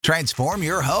Transform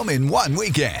your home in one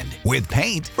weekend with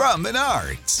paint from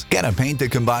Menards. Get a paint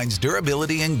that combines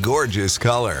durability and gorgeous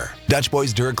color. Dutch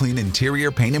Boy's DuraClean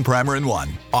Interior Paint and Primer in One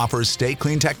offers Stay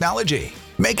Clean technology,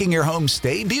 making your home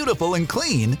stay beautiful and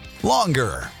clean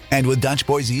longer. And with Dutch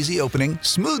Boy's easy opening,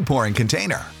 smooth pouring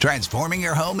container, transforming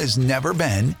your home has never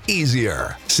been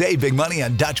easier. Save big money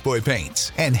on Dutch Boy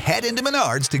paints and head into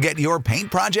Menards to get your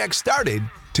paint project started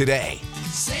today.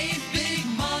 Save big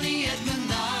money at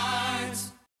Menards.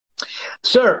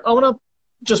 Sir, I want to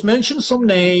just mention some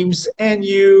names and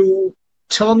you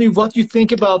tell me what you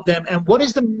think about them and what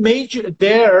is their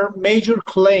major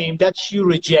claim that you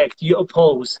reject, you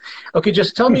oppose. Okay,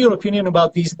 just tell me your opinion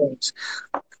about these names.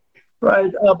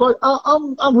 Right, but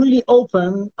I'm really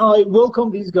open. I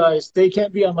welcome these guys. They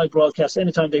can be on my broadcast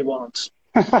anytime they want.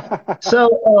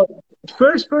 So,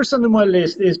 first person on my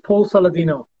list is Paul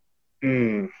Saladino.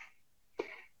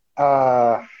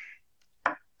 Paul,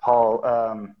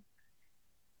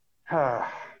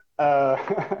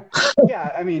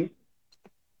 yeah, I mean,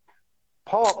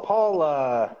 Paul,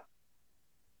 I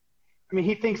mean,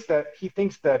 he thinks that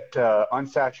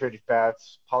unsaturated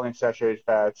fats, polyunsaturated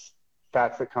fats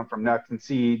that come from nuts and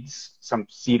seeds, some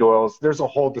seed oils, there's a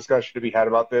whole discussion to be had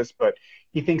about this, but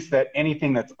he thinks that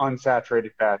anything that's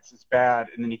unsaturated fats is bad,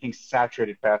 and then he thinks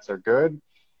saturated fats are good.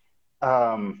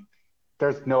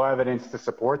 There's no evidence to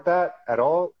support that at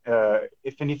all.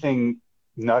 If anything,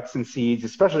 nuts and seeds,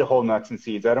 especially whole nuts and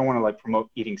seeds. I don't want to like promote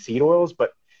eating seed oils,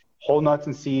 but whole nuts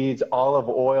and seeds, olive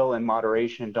oil in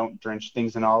moderation, don't drench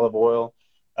things in olive oil.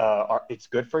 It's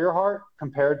good for your heart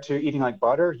compared to eating like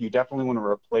butter. You definitely want to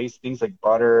replace things like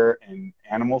butter and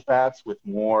animal fats with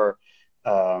more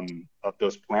of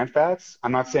those plant fats.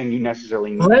 I'm not saying you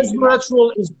necessarily need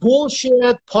resveratrol is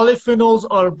bullshit. Polyphenols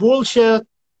are bullshit.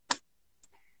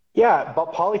 Yeah,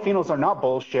 but polyphenols are not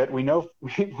bullshit. We know,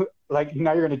 like,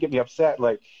 now you're going to get me upset.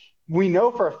 Like, we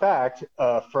know for a fact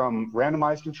from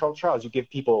randomized controlled trials, you give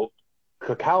people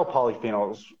cacao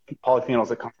polyphenols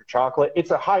that come from chocolate.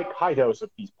 It's a high dose of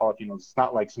these polyphenols. It's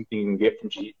not like something you can get from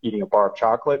eating a bar of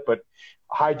chocolate, but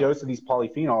a high dose of these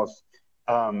polyphenols,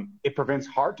 it prevents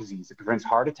heart disease. It prevents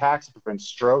heart attacks. It prevents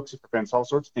strokes. It prevents all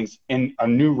sorts of things in a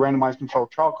new randomized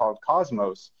controlled trial called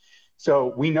Cosmos.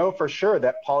 So we know for sure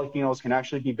that polyphenols can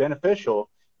actually be beneficial,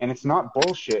 and it's not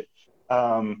bullshit.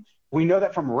 We know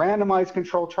that from randomized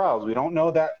controlled trials. We don't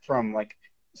know that from like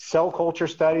cell culture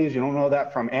studies. We don't know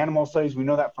that from animal studies. We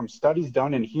know that from studies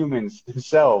done in humans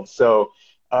themselves. So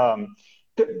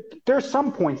there's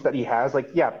some points that he has. Like,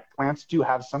 yeah, plants do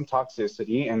have some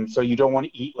toxicity, and so you don't want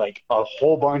to eat like a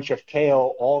whole bunch of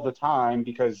kale all the time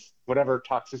because whatever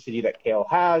toxicity that kale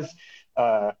has,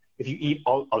 if you eat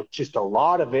just a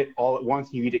lot of it all at once,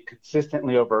 and you eat it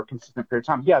consistently over a consistent period of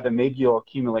time, yeah, then maybe you'll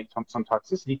accumulate some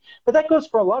toxicity. But that goes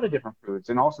for a lot of different foods,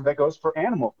 and also that goes for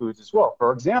animal foods as well.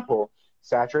 For example,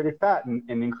 saturated fat and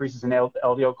increases in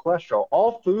LDL cholesterol.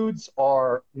 All foods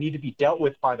need to be dealt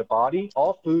with by the body.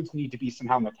 All foods need to be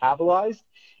somehow metabolized.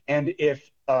 And if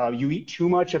you eat too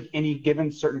much of any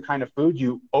given certain kind of food,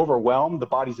 you overwhelm the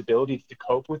body's ability to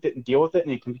cope with it and deal with it,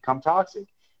 and it can become toxic.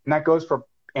 And that goes for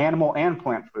animal and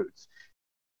plant foods.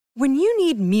 When you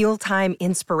need mealtime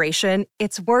inspiration,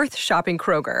 it's worth shopping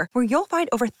Kroger, where you'll find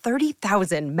over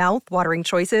 30,000 mouth-watering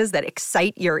choices that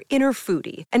excite your inner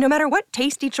foodie. And no matter what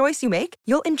tasty choice you make,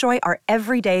 you'll enjoy our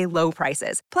everyday low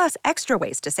prices, plus extra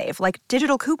ways to save, like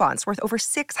digital coupons worth over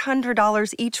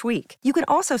 $600 each week. You can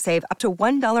also save up to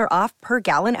 $1 off per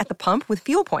gallon at the pump with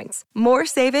fuel points. More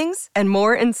savings and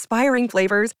more inspiring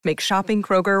flavors make shopping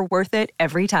Kroger worth it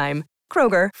every time.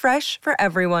 Kroger, fresh for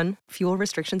everyone. Fuel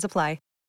restrictions apply.